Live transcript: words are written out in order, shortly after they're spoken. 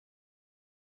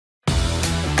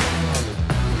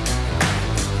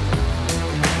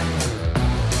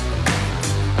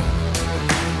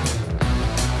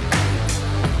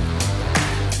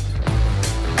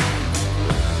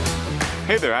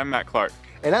Hey there, I'm Matt Clark.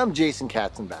 And I'm Jason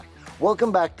Katzenbach.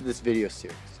 Welcome back to this video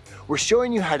series. We're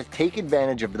showing you how to take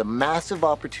advantage of the massive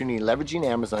opportunity leveraging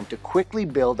Amazon to quickly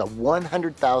build a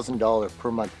 $100,000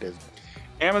 per month business.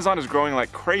 Amazon is growing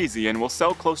like crazy and will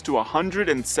sell close to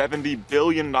 $170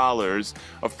 billion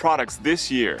of products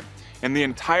this year. And the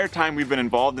entire time we've been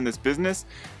involved in this business,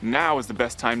 now is the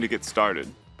best time to get started.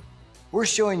 We're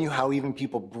showing you how even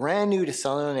people brand new to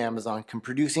selling on Amazon can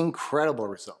produce incredible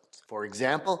results. For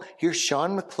example, here's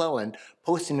Sean McClellan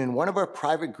posting in one of our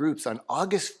private groups on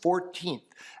August 14th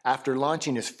after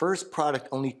launching his first product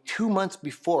only 2 months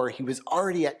before. He was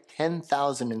already at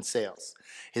 10,000 in sales.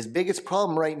 His biggest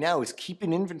problem right now is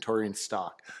keeping inventory in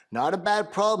stock. Not a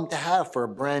bad problem to have for a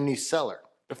brand new seller.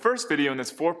 The first video in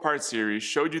this 4-part series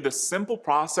showed you the simple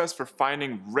process for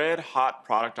finding red-hot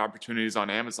product opportunities on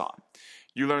Amazon.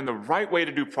 You learn the right way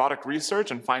to do product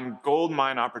research and find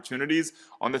goldmine opportunities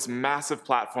on this massive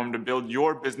platform to build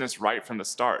your business right from the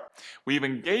start. We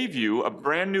even gave you a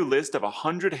brand new list of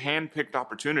 100 hand-picked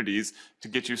opportunities to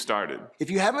get you started. If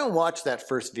you haven't watched that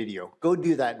first video, go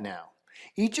do that now.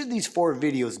 Each of these 4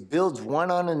 videos builds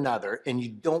one on another and you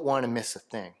don't want to miss a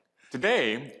thing.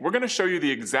 Today, we're going to show you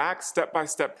the exact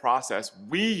step-by-step process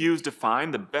we use to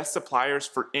find the best suppliers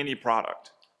for any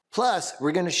product. Plus,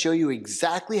 we're going to show you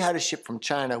exactly how to ship from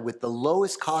China with the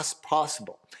lowest cost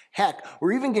possible. Heck,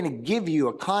 we're even going to give you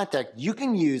a contact you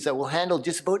can use that will handle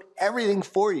just about everything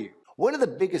for you. One of the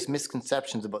biggest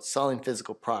misconceptions about selling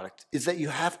physical products is that you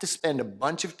have to spend a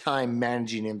bunch of time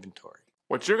managing inventory.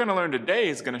 What you're going to learn today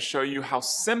is going to show you how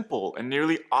simple and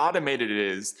nearly automated it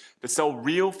is to sell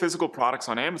real physical products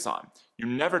on Amazon. You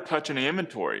never touch any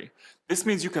inventory. This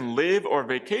means you can live or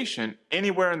vacation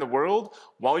anywhere in the world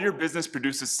while your business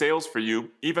produces sales for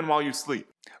you, even while you sleep.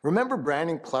 Remember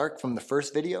Brandon Clark from the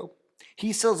first video?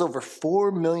 He sells over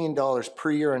 $4 million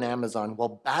per year on Amazon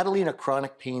while battling a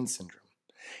chronic pain syndrome.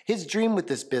 His dream with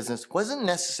this business wasn't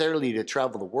necessarily to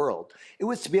travel the world. It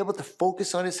was to be able to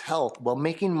focus on his health while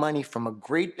making money from a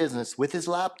great business with his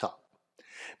laptop.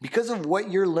 Because of what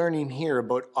you're learning here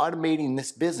about automating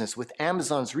this business with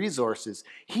Amazon's resources,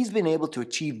 he's been able to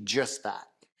achieve just that.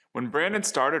 When Brandon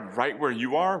started right where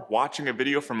you are, watching a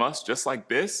video from us just like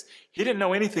this, he didn't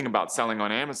know anything about selling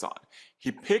on Amazon.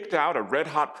 He picked out a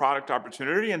red-hot product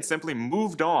opportunity and simply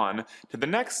moved on to the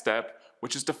next step,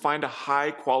 which is to find a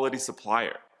high-quality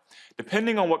supplier.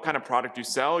 Depending on what kind of product you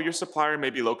sell, your supplier may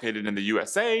be located in the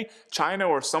USA, China,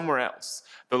 or somewhere else.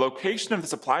 The location of the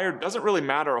supplier doesn't really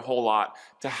matter a whole lot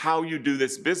to how you do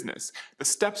this business. The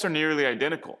steps are nearly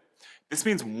identical. This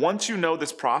means once you know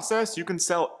this process, you can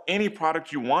sell any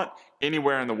product you want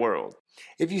anywhere in the world.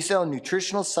 If you sell a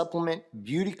nutritional supplement,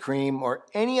 beauty cream, or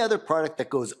any other product that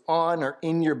goes on or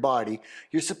in your body,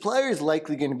 your supplier is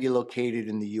likely going to be located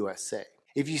in the USA.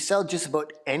 If you sell just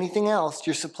about anything else,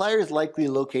 your supplier is likely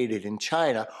located in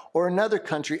China or another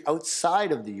country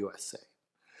outside of the USA.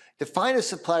 To find a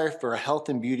supplier for a health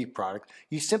and beauty product,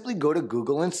 you simply go to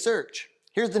Google and search.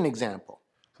 Here's an example.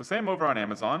 So say I'm over on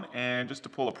Amazon, and just to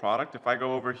pull a product, if I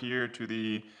go over here to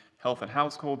the health and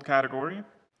household category,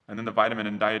 and then the vitamin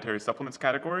and dietary supplements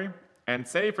category, and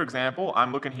say, for example,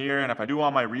 I'm looking here, and if I do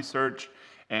all my research,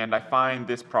 and I find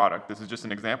this product, this is just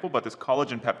an example, but this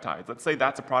collagen peptides. Let's say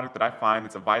that's a product that I find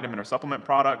that's a vitamin or supplement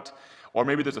product, or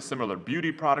maybe there's a similar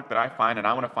beauty product that I find and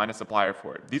I want to find a supplier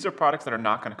for it. These are products that are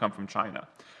not going to come from China.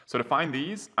 So to find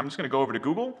these, I'm just going to go over to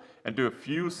Google and do a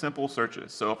few simple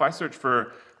searches. So if I search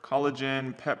for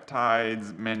collagen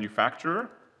peptides manufacturer,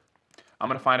 I'm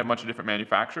going to find a bunch of different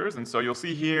manufacturers, and so you'll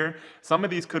see here, some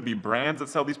of these could be brands that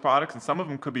sell these products, and some of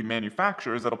them could be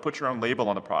manufacturers that'll put your own label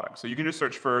on the product. So you can just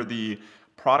search for the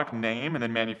product name and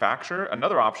then manufacturer.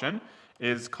 Another option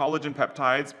is collagen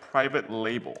peptides private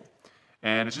label.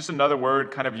 And it's just another word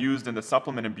kind of used in the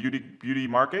supplement and beauty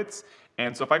markets.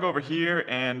 And so if I go over here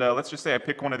and let's just say I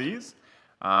pick one of these,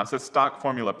 it says stock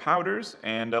formula powders,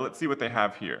 and let's see what they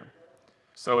have here.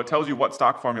 So it tells you what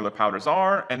stock formula powders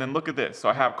are, and then look at this. So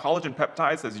I have collagen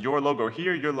peptides, says your logo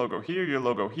here, your logo here, your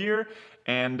logo here,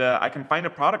 and I can find a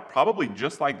product probably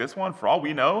just like this one. For all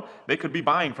we know, they could be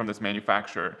buying from this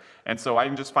manufacturer. And so I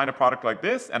can just find a product like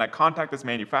this, and I contact this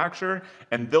manufacturer,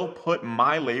 and they'll put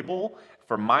my label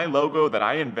for my logo that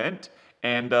I invent,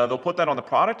 and they'll put that on the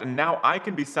product, and now I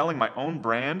can be selling my own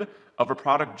brand of a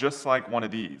product just like one of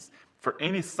these. For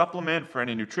any supplement, for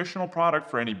any nutritional product,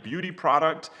 for any beauty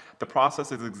product, the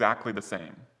process is exactly the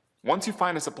same. Once you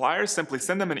find a supplier, simply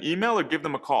send them an email or give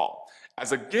them a call.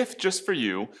 As a gift just for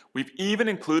you, we've even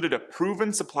included a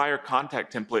proven supplier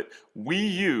contact template we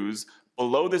use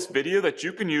below this video that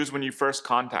you can use when you first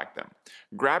contact them.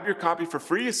 Grab your copy for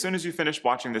free as soon as you finish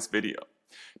watching this video.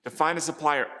 To find a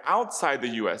supplier outside the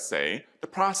USA, the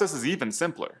process is even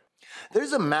simpler.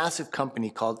 There's a massive company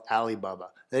called Alibaba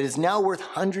that is now worth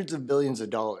hundreds of billions of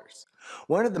dollars.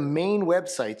 One of the main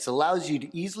websites allows you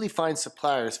to easily find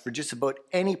suppliers for just about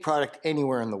any product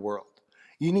anywhere in the world.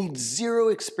 You need zero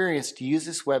experience to use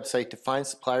this website to find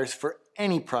suppliers for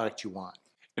any product you want.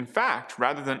 In fact,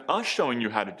 rather than us showing you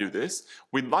how to do this,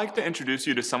 we'd like to introduce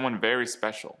you to someone very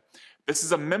special. This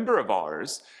is a member of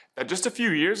ours that just a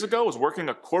few years ago was working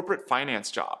a corporate finance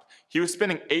job. He was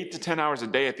spending 8 to 10 hours a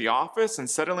day at the office and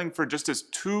settling for just his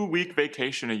 2-week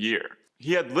vacation a year.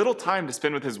 He had little time to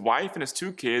spend with his wife and his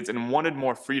 2 kids and wanted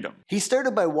more freedom. He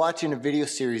started by watching a video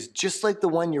series just like the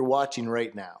one you're watching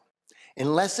right now.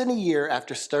 In less than a year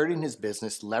after starting his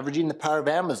business, leveraging the power of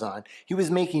Amazon, he was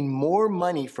making more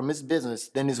money from his business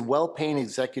than his well-paying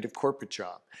executive corporate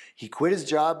job. He quit his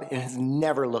job and has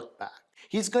never looked back.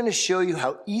 He's going to show you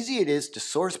how easy it is to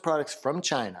source products from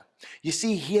China. You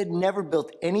see, he had never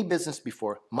built any business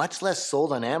before, much less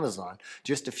sold on Amazon,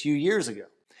 just a few years ago.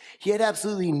 He had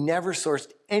absolutely never sourced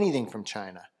anything from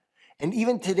China. And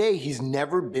even today, he's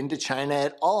never been to China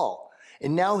at all.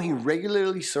 And now he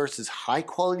regularly sources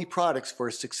high-quality products for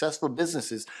his successful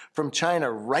businesses from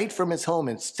China right from his home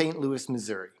in St. Louis,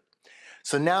 Missouri.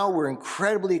 So now we're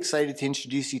incredibly excited to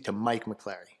introduce you to Mike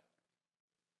McClary.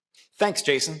 Thanks,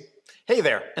 Jason. Hey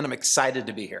there, and I'm excited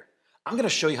to be here. I'm going to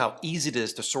show you how easy it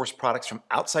is to source products from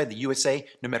outside the USA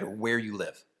no matter where you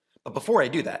live. But before I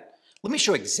do that, let me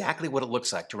show exactly what it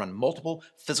looks like to run multiple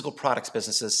physical products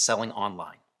businesses selling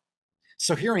online.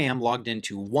 So here I am logged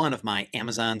into one of my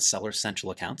Amazon Seller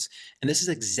Central accounts, and this is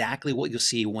exactly what you'll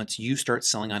see once you start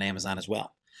selling on Amazon as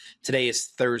well. Today is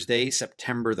Thursday,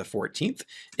 September the 14th.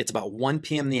 It's about 1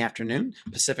 p.m. in the afternoon,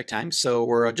 Pacific time, so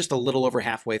we're just a little over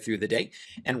halfway through the day.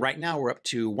 And right now we're up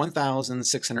to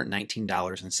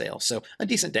 $1,619 in sales, so a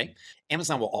decent day.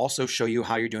 Amazon will also show you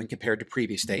how you're doing compared to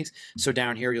previous days. So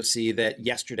down here you'll see that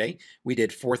yesterday we did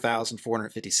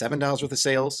 $4,457 worth of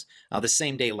sales. The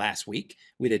same day last week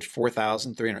we did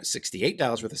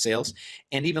 $4,368 worth of sales.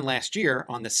 And even last year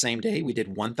on the same day we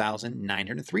did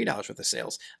 $1,903 worth of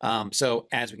sales. So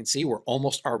as we can see, we're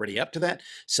almost already up to that.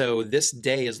 So this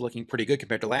day is looking pretty good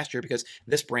compared to last year because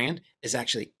this brand is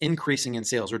actually increasing in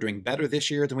sales. We're doing better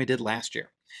this year than we did last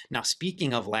year. Now,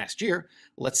 speaking of last year,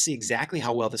 let's see exactly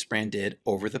how well this brand did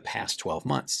over the past 12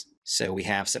 months. So we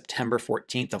have September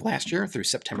 14th of last year through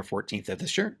September 14th of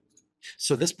this year.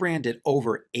 So this brand did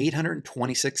over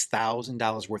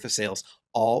 $826,000 worth of sales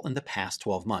all in the past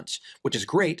 12 months, which is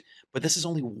great, but this is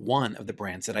only one of the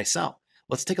brands that I sell.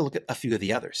 Let's take a look at a few of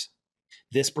the others.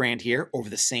 This brand here, over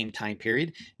the same time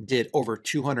period, did over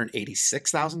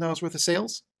 $286,000 worth of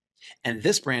sales, and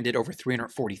this brand did over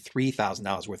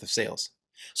 $343,000 worth of sales.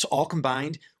 So all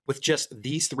combined, with just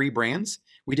these 3 brands,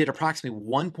 we did approximately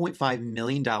 $1.5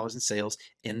 million in sales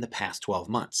in the past 12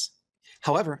 months.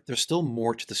 However, there's still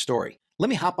more to the story. Let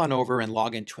me hop on over and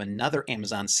log into another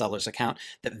Amazon sellers account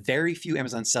that very few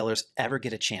Amazon sellers ever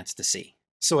get a chance to see.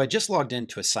 So I just logged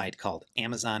into a site called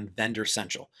Amazon Vendor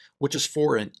Central, which is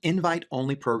for an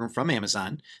invite-only program from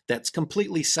Amazon that's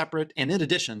completely separate and in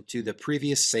addition to the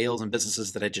previous sales and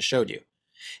businesses that I just showed you.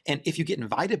 And if you get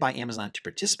invited by Amazon to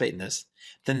participate in this,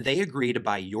 then they agree to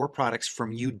buy your products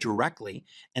from you directly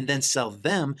and then sell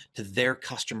them to their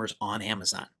customers on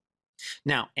Amazon.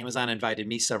 Now, Amazon invited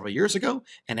me several years ago,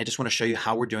 and I just want to show you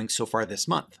how we're doing so far this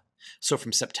month. So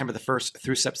from September the 1st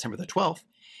through September the 12th,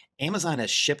 Amazon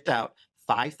has shipped out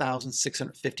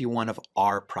 5,651 of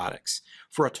our products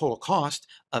for a total cost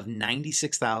of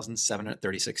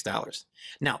 $96,736.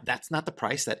 Now, that's not the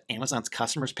price that Amazon's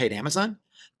customers paid Amazon.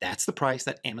 That's the price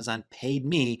that Amazon paid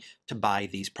me to buy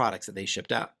these products that they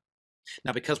shipped out.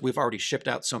 Now, because we've already shipped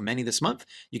out so many this month,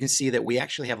 you can see that we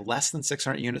actually have less than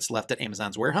 600 units left at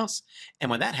Amazon's warehouse.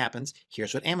 And when that happens,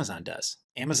 here's what Amazon does.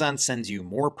 Amazon sends you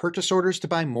more purchase orders to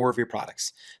buy more of your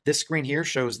products. This screen here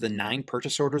shows the 9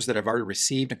 purchase orders that I've already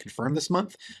received and confirmed this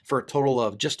month for a total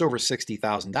of just over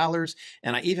 $60,000.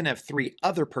 And I even have 3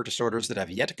 other purchase orders that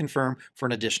I've yet to confirm for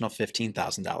an additional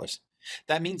 $15,000.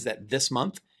 That means that this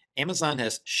month, Amazon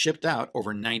has shipped out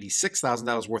over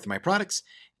 $96,000 worth of my products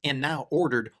and now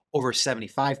ordered over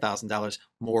 $75,000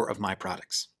 more of my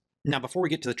products. Now, before we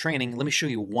get to the training, let me show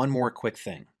you one more quick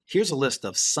thing. Here's a list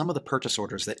of some of the purchase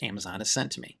orders that Amazon has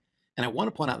sent to me. And I want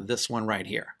to point out this one right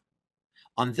here.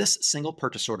 On this single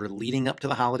purchase order leading up to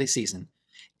the holiday season,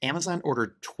 Amazon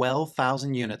ordered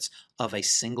 12,000 units of a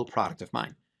single product of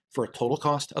mine for a total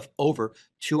cost of over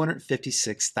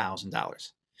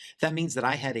 $256,000. That means that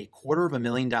I had a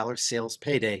 $250,000 sales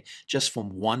payday just from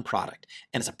one product.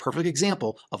 And it's a perfect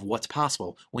example of what's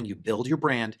possible when you build your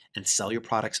brand and sell your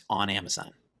products on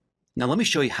Amazon. Now let me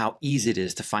show you how easy it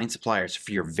is to find suppliers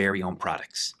for your very own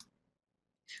products.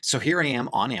 So here I am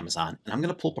on Amazon, and I'm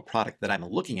going to pull up a product that I'm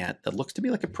looking at that looks to be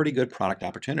like a pretty good product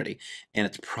opportunity. And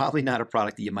it's probably not a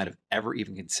product that you might have ever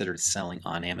even considered selling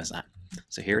on Amazon.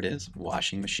 So here it is,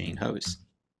 washing machine hose.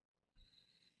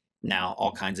 Now,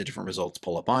 all kinds of different results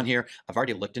pull up on here. I've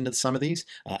already looked into some of these.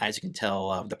 As you can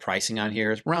tell, the pricing on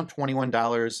here is around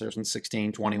 $21. There's one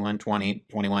 16, 21, 20,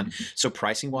 21. So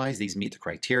pricing-wise, these meet the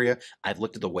criteria. I've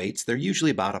looked at the weights. They're usually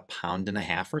about 1.5 pounds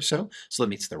or so. So that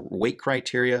meets the weight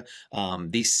criteria.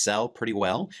 These sell pretty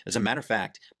well. As a matter of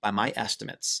fact, by my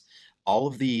estimates, all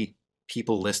of the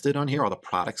people listed on here, all the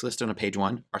products listed on page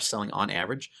 1, are selling on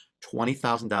average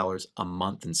 $20,000 a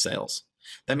month in sales.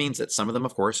 That means that some of them,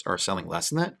 of course, are selling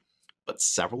less than that, but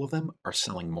several of them are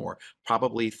selling more,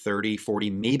 probably 30, 40,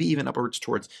 maybe even upwards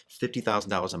towards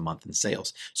 $50,000 a month in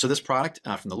sales. So this product,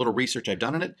 from the little research I've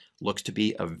done on it, looks to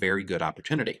be a very good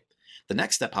opportunity. The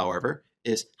next step, however,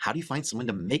 is how do you find someone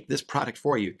to make this product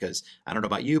for you? Because I don't know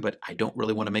about you, but I don't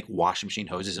really want to make washing machine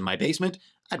hoses in my basement.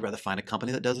 I'd rather find a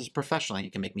company that does this professionally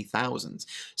and can make me thousands.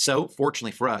 So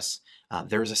fortunately for us,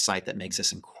 there's a site that makes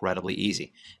this incredibly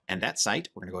easy. And that site,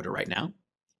 we're going to go to right now,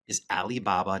 is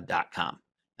Alibaba.com.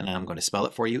 And I'm going to spell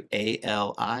it for you,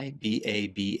 Alibaba.com.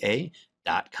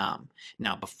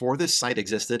 Now, before this site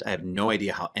existed, I have no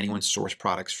idea how anyone sourced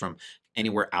products from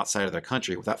anywhere outside of their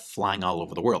country without flying all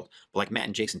over the world. But like Matt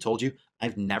and Jason told you,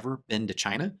 I've never been to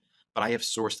China, but I have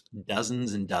sourced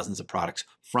dozens and dozens of products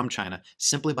from China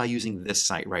simply by using this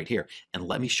site right here. And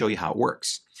let me show you how it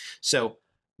works. So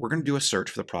we're going to do a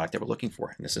search for the product that we're looking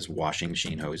for. And this is washing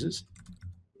machine hoses.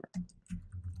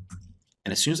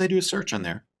 And as soon as I do a search on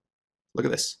there, look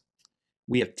at this.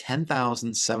 We have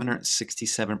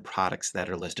 10,767 products that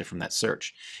are listed from that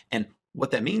search. And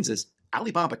what that means is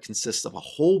Alibaba consists of a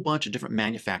whole bunch of different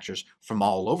manufacturers from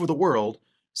all over the world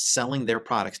selling their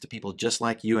products to people just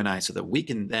like you and I so that we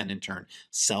can then in turn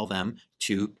sell them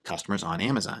to customers on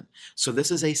Amazon. So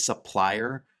this is a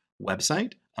supplier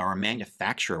website or a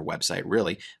manufacturer website,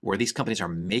 really, where these companies are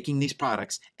making these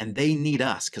products and they need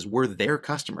us because we're their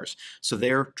customers. So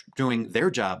they're doing their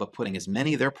job of putting as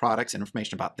many of their products and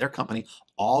information about their company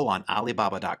all on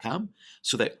Alibaba.com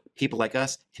so that people like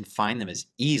us can find them as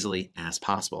easily as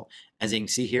possible. As you can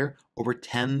see here, over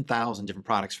 10,000 different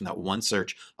products from that one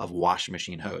search of washing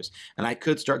machine hose. And I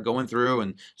could start going through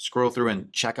and scroll through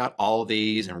and check out all of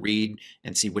these and read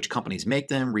and see which companies make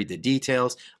them, read the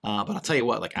details. But I'll tell you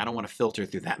what, like I don't want to filter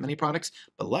through that many products,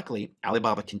 but luckily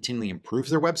Alibaba continually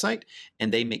improves their website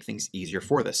and they make things easier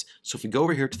for this. So if we go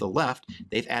over here to the left,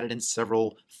 they've added in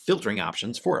several filtering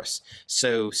options for us.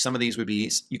 So some of these would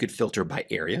be, you could filter by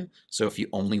area. So if you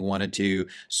only wanted to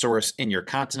source in your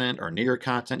continent or near your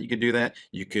continent, you could do that.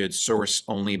 You could source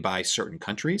only by certain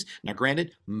countries. Now,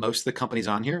 granted, most of the companies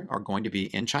on here are going to be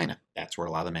in China. That's where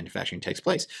a lot of the manufacturing takes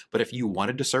place. But if you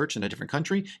wanted to search in a different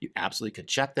country, you absolutely could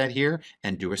check that here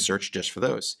and do a search just for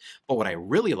those. But what I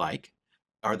really like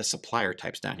are the supplier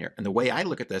types down here. And the way I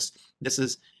look at this,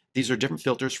 these are different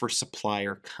filters for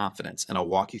supplier confidence. And I'll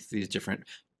walk you through these different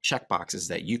checkboxes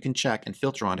that you can check and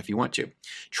filter on if you want to.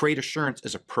 Trade assurance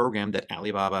is a program that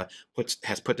Alibaba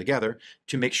has put together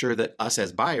to make sure that us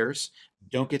as buyers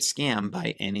don't get scammed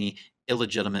by any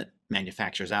illegitimate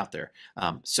manufacturers out there.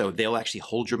 So they'll actually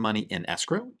hold your money in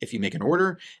escrow if you make an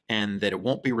order, and that it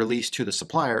won't be released to the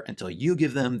supplier until you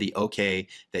give them the okay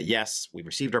that yes, we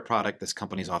received our product, this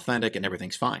company's authentic, and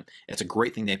everything's fine. It's a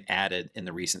great thing they've added in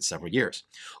the recent several years.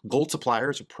 Gold Supplier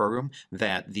is a program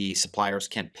that the suppliers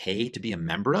can pay to be a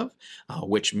member of,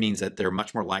 which means that they're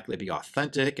much more likely to be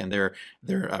authentic and they're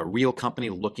a real company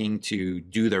looking to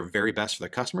do their very best for their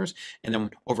customers. And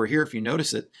then over here, if you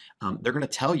notice it, they're going to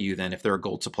tell you then if they're a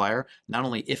gold supplier, not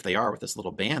only if they are with this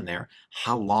little band there,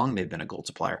 how long they've been a gold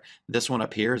supplier. This one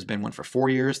up here has been one for 4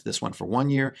 years, this one for 1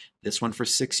 year, this one for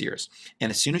 6 years. And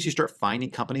as soon as you start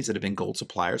finding companies that have been gold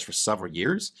suppliers for several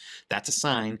years, that's a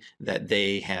sign that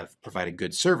they have provided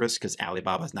good service because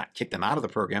Alibaba has not kicked them out of the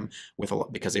program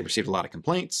because they received a lot of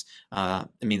complaints. It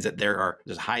means that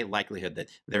there's a high likelihood that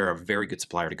they're a very good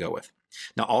supplier to go with.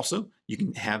 Now also, you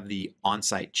can have the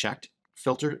on-site checked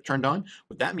filter turned on.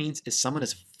 What that means is someone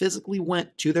has physically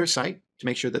went to their site to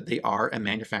make sure that they are a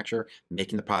manufacturer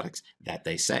making the products that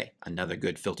they say. Another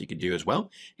good filter you could do as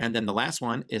well. And then the last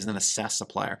one is an assessed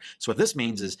supplier. So what this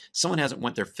means is someone hasn't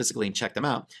went there physically and checked them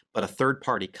out, but a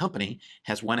third-party company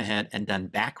has went ahead and done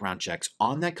background checks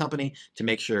on that company to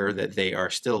make sure that they are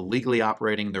still legally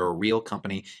operating. They're a real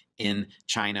company in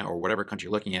China or whatever country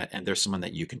you're looking at, and there's someone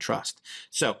that you can trust.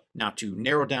 So now to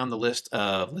narrow down the list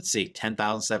of, let's see,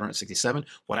 10,767,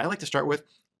 what I like to start with,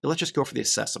 let's just go for the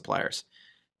assessed suppliers.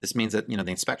 This means that, the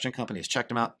inspection company has checked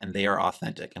them out and they are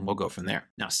authentic, and we'll go from there.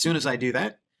 Now, as soon as I do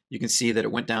that, you can see that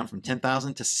it went down from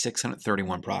 10,000 to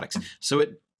 631 products. So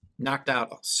it knocked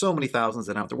out so many thousands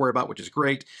that I don't have to worry about, which is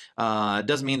great. It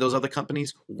doesn't mean those other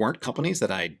companies weren't companies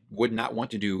that I would not want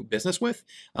to do business with,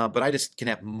 but I just can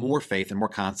have more faith and more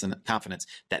confidence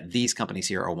that these companies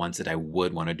here are ones that I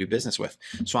would want to do business with.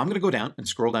 So I'm going to go down and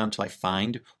scroll down until I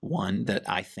find one that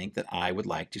I think that I would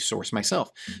like to source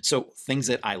myself. So things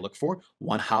that I look for: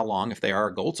 one, how long, if they are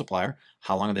a gold supplier,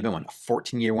 how long have they been one? A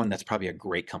 14-year one, that's probably a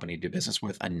great company to do business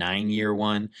with. A 9-year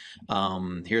one,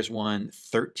 here's one,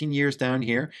 13 years down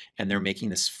here, and they're making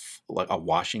this like a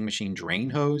washing machine drain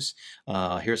hose.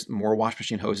 Here's more wash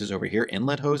machine hoses over here,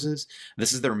 inlet hoses.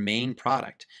 This is their main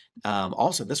product.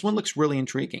 Also, this one looks really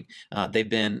intriguing. They've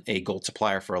been a gold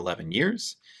supplier for 11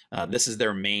 years. This is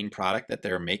their main product that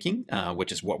they're making,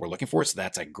 which is what we're looking for. So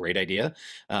that's a great idea.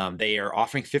 They are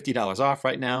offering $50 off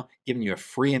right now, giving you a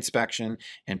free inspection,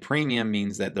 and premium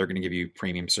means that they're going to give you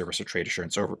premium service or trade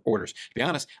assurance orders. To be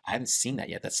honest, I haven't seen that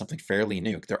yet. That's something fairly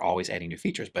new. They're always adding new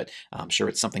features, but I'm sure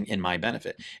it's something in my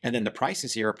benefit. And then the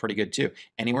prices here are pretty good too.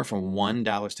 Anywhere from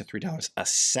 $1 to $3 a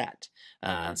set.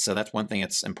 So that's one thing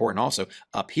that's important. Also,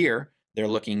 up here, they're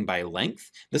looking by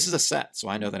length. This is a set, so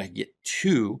I know that I can get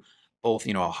two, both,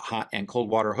 a hot and cold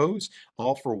water hose,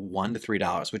 all for $1 to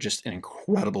 $3, which is an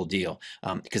incredible deal,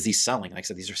 because these selling, like I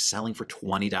said, these are selling for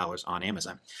 $20 on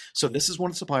Amazon. So this is one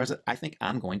of the suppliers that I think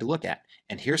I'm going to look at.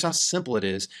 And here's how simple it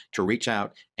is to reach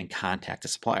out and contact a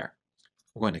supplier.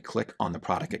 We're going to click on the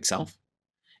product itself,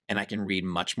 and I can read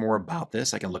much more about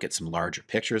this. I can look at some larger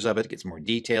pictures of it, get some more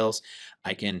details.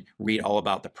 I can read all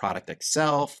about the product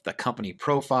itself, the company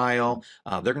profile.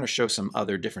 They're going to show some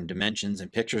other different dimensions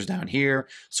and pictures down here.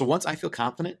 So once I feel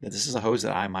confident that this is a hose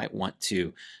that I might want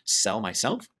to sell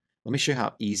myself, let me show you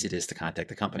how easy it is to contact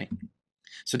the company.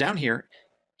 So down here,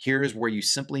 here's where you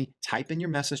simply type in your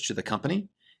message to the company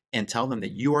and tell them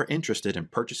that you are interested in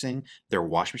purchasing their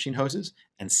wash machine hoses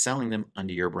and selling them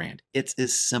under your brand. It's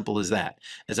as simple as that.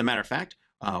 As a matter of fact,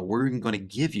 we're even going to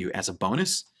give you, as a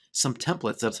bonus, some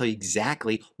templates that'll tell you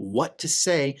exactly what to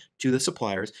say to the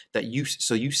suppliers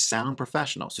so you sound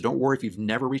professional. So don't worry if you've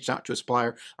never reached out to a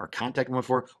supplier or contacted them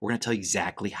before. We're going to tell you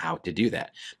exactly how to do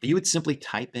that. But you would simply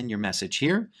type in your message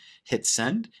here, hit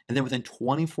send, and then within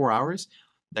 24 hours,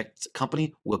 that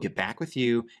company will get back with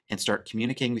you and start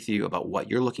communicating with you about what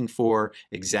you're looking for,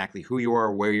 exactly who you are,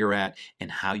 where you're at,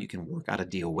 and how you can work out a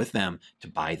deal with them to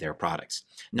buy their products.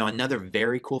 Now, another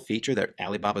very cool feature that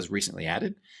Alibaba's recently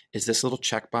added is this little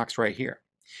checkbox right here.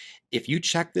 If you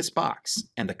check this box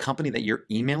and the company that you're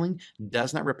emailing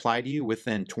does not reply to you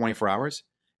within 24 hours,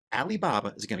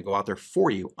 Alibaba is going to go out there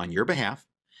for you on your behalf,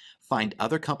 find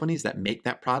other companies that make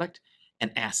that product,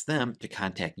 and ask them to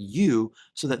contact you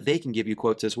so that they can give you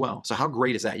quotes as well. So how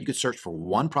great is that? You could search for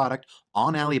one product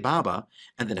on Alibaba,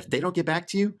 and then if they don't get back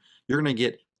to you, you're going to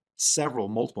get several,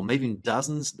 multiple, maybe even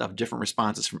dozens of different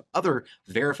responses from other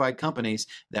verified companies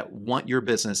that want your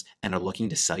business and are looking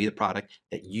to sell you the product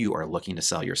that you are looking to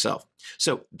sell yourself.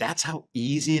 So that's how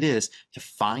easy it is to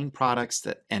find products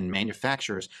and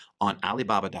manufacturers on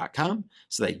Alibaba.com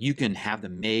so that you can have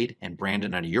them made and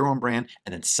branded under your own brand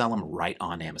and then sell them right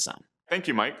on Amazon. Thank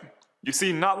you, Mike. You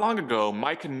see, not long ago,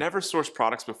 Mike had never sourced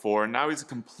products before, and now he's a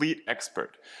complete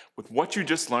expert. With what you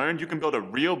just learned, you can build a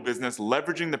real business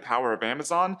leveraging the power of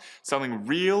Amazon, selling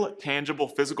real, tangible,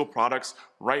 physical products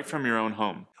right from your own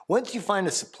home. Once you find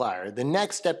a supplier, the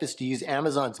next step is to use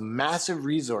Amazon's massive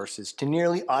resources to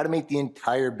nearly automate the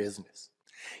entire business.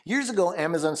 Years ago,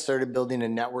 Amazon started building a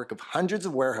network of hundreds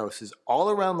of warehouses all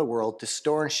around the world to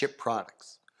store and ship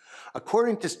products.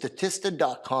 According to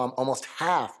Statista.com, almost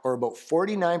half, or about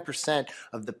 49%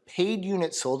 of the paid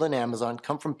units sold on Amazon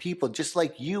come from people just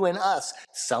like you and us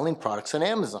selling products on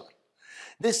Amazon.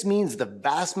 This means the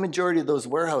vast majority of those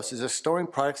warehouses are storing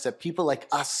products that people like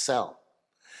us sell.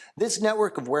 This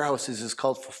network of warehouses is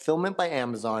called Fulfillment by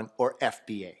Amazon, or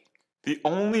FBA. The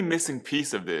only missing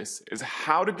piece of this is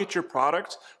how to get your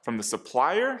product from the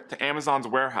supplier to Amazon's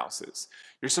warehouses.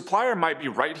 Your supplier might be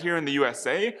right here in the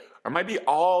USA or might be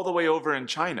all the way over in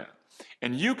China.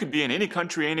 And you could be in any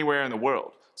country anywhere in the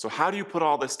world. So how do you put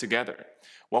all this together?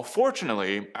 Well,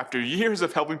 fortunately, after years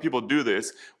of helping people do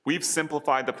this, we've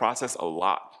simplified the process a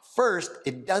lot. First,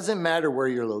 it doesn't matter where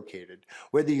you're located,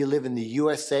 whether you live in the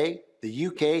USA, the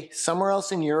UK, somewhere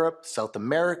else in Europe, South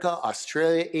America,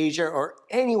 Australia, Asia, or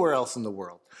anywhere else in the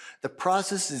world. The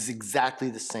process is exactly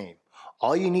the same.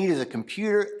 All you need is a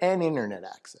computer and internet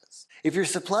access. If your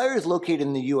supplier is located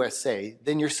in the USA,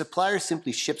 then your supplier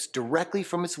simply ships directly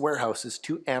from its warehouses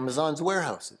to Amazon's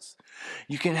warehouses.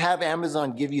 You can have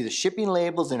Amazon give you the shipping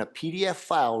labels in a PDF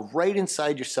file right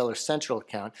inside your Seller Central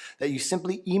account that you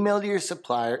simply email to your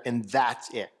supplier, and that's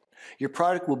it. Your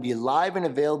product will be live and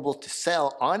available to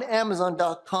sell on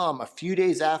Amazon.com a few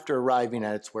days after arriving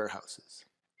at its warehouses.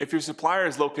 If your supplier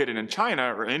is located in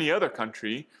China or any other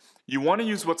country, you want to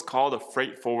use what's called a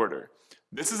freight forwarder.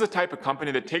 This is a type of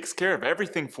company that takes care of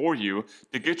everything for you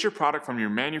to get your product from your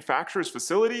manufacturer's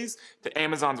facilities to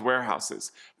Amazon's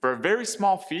warehouses. For a very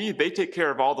small fee, they take care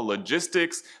of all the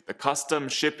logistics, the custom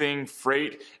shipping,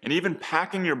 freight, and even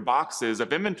packing your boxes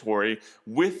of inventory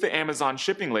with the Amazon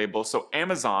shipping label so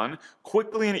Amazon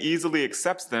quickly and easily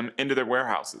accepts them into their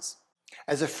warehouses.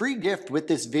 As a free gift with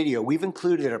this video, we've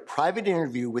included a private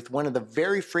interview with one of the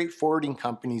very freight forwarding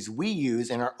companies we use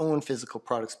in our own physical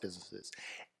products businesses.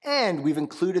 And we've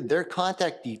included their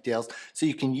contact details so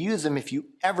you can use them if you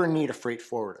ever need a freight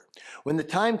forwarder. When the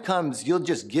time comes, you'll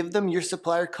just give them your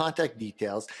supplier contact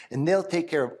details and they'll take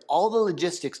care of all the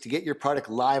logistics to get your product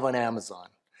live on Amazon.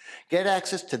 Get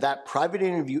access to that private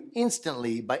interview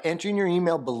instantly by entering your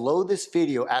email below this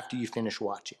video after you finish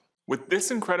watching. With this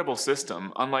incredible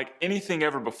system, unlike anything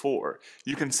ever before,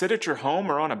 you can sit at your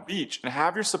home or on a beach and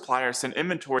have your supplier send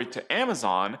inventory to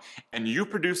Amazon and you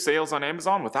produce sales on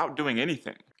Amazon without doing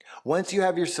anything. Once you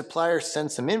have your supplier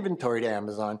send some inventory to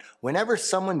Amazon, whenever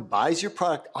someone buys your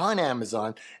product on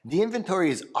Amazon, the inventory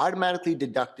is automatically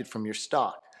deducted from your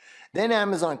stock. Then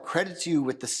Amazon credits you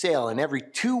with the sale and every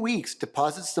 2 weeks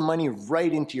deposits the money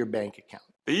right into your bank account.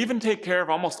 They even take care of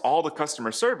almost all the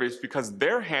customer service because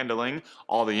they're handling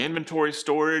all the inventory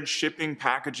storage, shipping,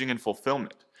 packaging, and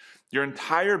fulfillment. Your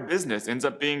entire business ends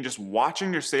up being just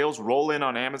watching your sales roll in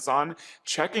on Amazon,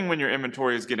 checking when your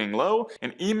inventory is getting low,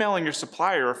 and emailing your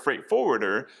supplier or freight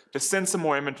forwarder to send some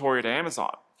more inventory to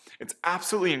Amazon. It's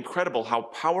absolutely incredible how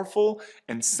powerful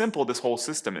and simple this whole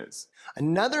system is.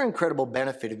 Another incredible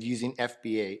benefit of using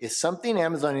FBA is something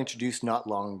Amazon introduced not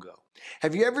long ago.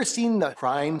 Have you ever seen the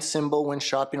Prime symbol when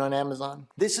shopping on Amazon?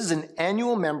 This is an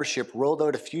annual membership rolled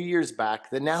out a few years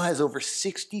back that now has over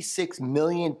 66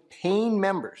 million paying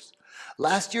members.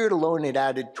 Last year alone, it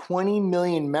added 20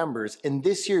 million members, and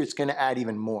this year it's going to add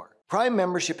even more. Prime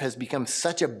membership has become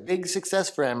such a big success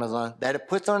for Amazon that it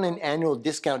puts on an annual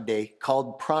discount day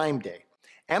called Prime Day.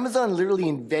 Amazon literally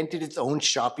invented its own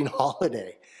shopping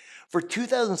holiday. For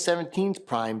 2017's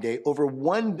Prime Day, over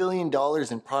 $1 billion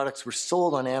in products were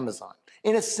sold on Amazon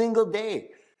in a single day.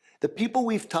 The people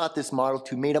we've taught this model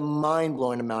to made a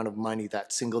mind-blowing amount of money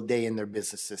that single day in their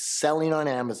businesses selling on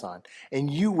Amazon, and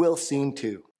you will soon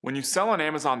too. When you sell on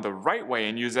Amazon the right way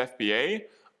and use FBA,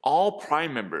 all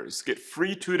Prime members get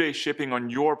free 2-day shipping on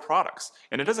your products,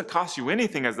 and it doesn't cost you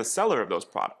anything as the seller of those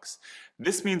products.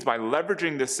 This means by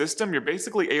leveraging this system, you're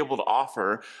basically able to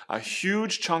offer a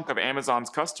huge chunk of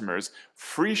Amazon's customers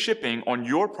free shipping on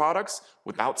your products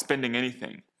without spending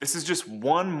anything. This is just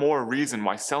one more reason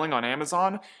why selling on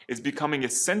Amazon is becoming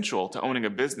essential to owning a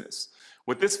business.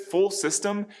 With this full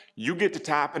system, you get to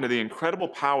tap into the incredible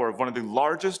power of one of the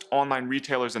largest online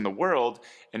retailers in the world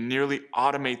and nearly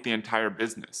automate the entire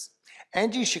business.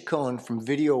 Angie Chacon from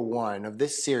video 1 of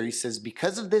this series says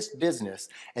because of this business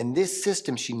and this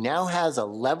system, she now has a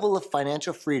level of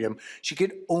financial freedom she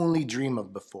could only dream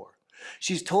of before.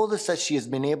 She's told us that she has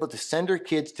been able to send her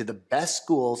kids to the best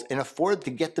schools and afford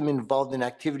to get them involved in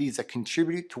activities that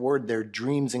contribute toward their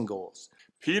dreams and goals.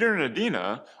 Peter and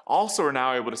Adina also are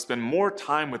now able to spend more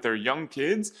time with their young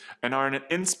kids and are an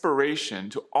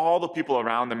inspiration to all the people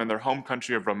around them in their home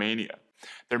country of Romania.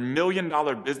 Their $1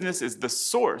 million business is the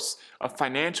source of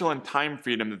financial and time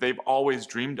freedom that they've always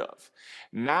dreamed of.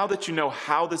 Now that you know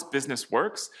how this business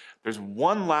works, there's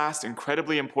one last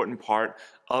incredibly important part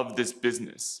of this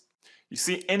business. You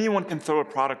see, anyone can throw a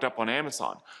product up on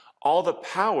Amazon. All the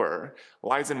power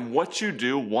lies in what you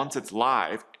do once it's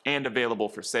live and available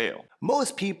for sale.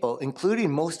 Most people,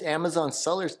 including most Amazon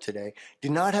sellers today, do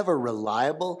not have a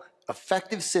reliable,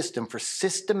 effective system for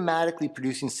systematically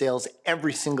producing sales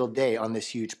every single day on this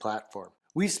huge platform.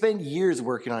 We've spent years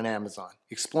working on Amazon,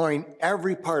 exploring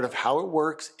every part of how it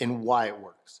works and why it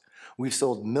works. We've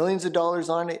sold millions of dollars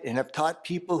on it and have taught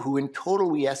people who in total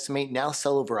we estimate now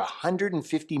sell over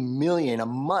 150 million a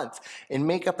month and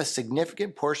make up a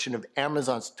significant portion of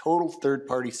Amazon's total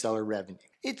third-party seller revenue.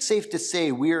 It's safe to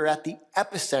say we are at the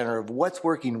epicenter of what's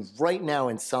working right now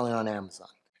in selling on Amazon.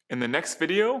 In the next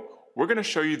video, we're going to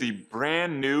show you the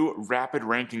brand new rapid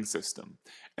ranking system,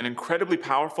 an incredibly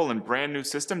powerful and brand new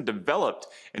system developed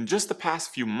in just the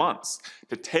past few months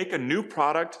to take a new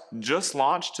product just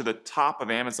launched to the top of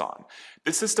Amazon.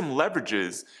 This system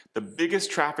leverages the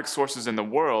biggest traffic sources in the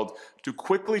world to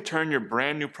quickly turn your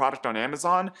brand new product on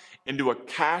Amazon into a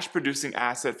cash-producing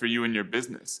asset for you and your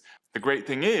business. The great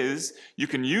thing is, you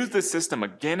can use this system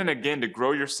again and again to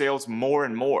grow your sales more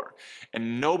and more.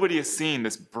 And nobody has seen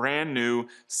this brand new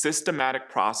systematic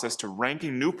process to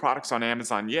ranking new products on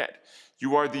Amazon yet.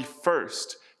 You are the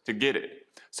first to get it.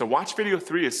 So watch video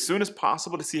 3 as soon as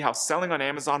possible to see how selling on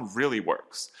Amazon really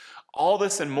works. All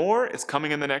this and more is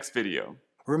coming in the next video.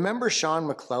 Remember Sean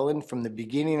McClellan from the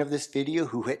beginning of this video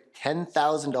who hit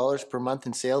 $10,000 per month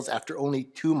in sales after only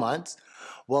 2 months?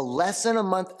 Well, less than a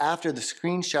month after the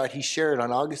screenshot he shared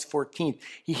on August 14th,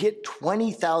 he hit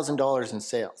 $20,000 in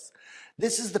sales.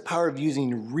 This is the power of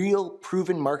using real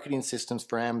proven marketing systems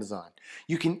for Amazon.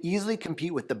 You can easily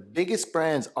compete with the biggest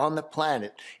brands on the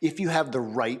planet if you have the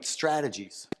right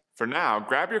strategies. For now,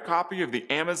 grab your copy of the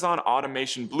Amazon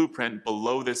Automation Blueprint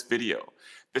below this video.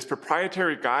 This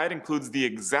proprietary guide includes the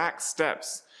exact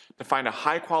steps to find a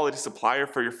high-quality supplier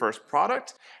for your first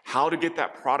product, how to get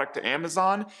that product to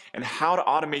Amazon, and how to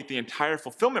automate the entire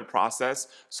fulfillment process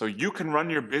so you can run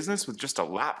your business with just a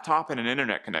laptop and an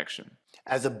internet connection.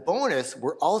 As a bonus,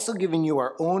 we're also giving you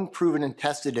our own proven and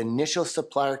tested initial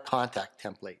supplier contact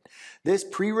template. This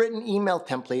pre-written email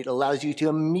template allows you to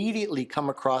immediately come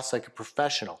across like a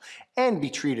professional and be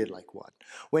treated like one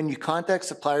when you contact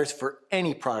suppliers for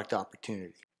any product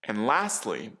opportunity. And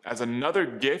lastly, as another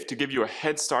gift to give you a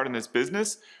head start in this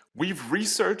business, we've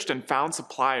researched and found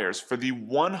suppliers for the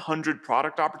 100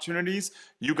 product opportunities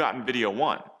you got in video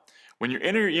 1. When you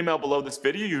enter your email below this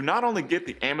video, you not only get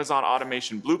the Amazon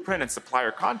Automation Blueprint and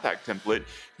supplier contact template,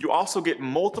 you also get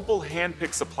multiple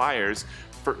hand-picked suppliers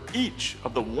for each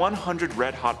of the 100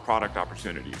 red hot product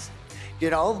opportunities.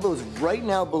 Get all of those right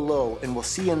now below, and we'll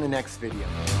see you in the next video.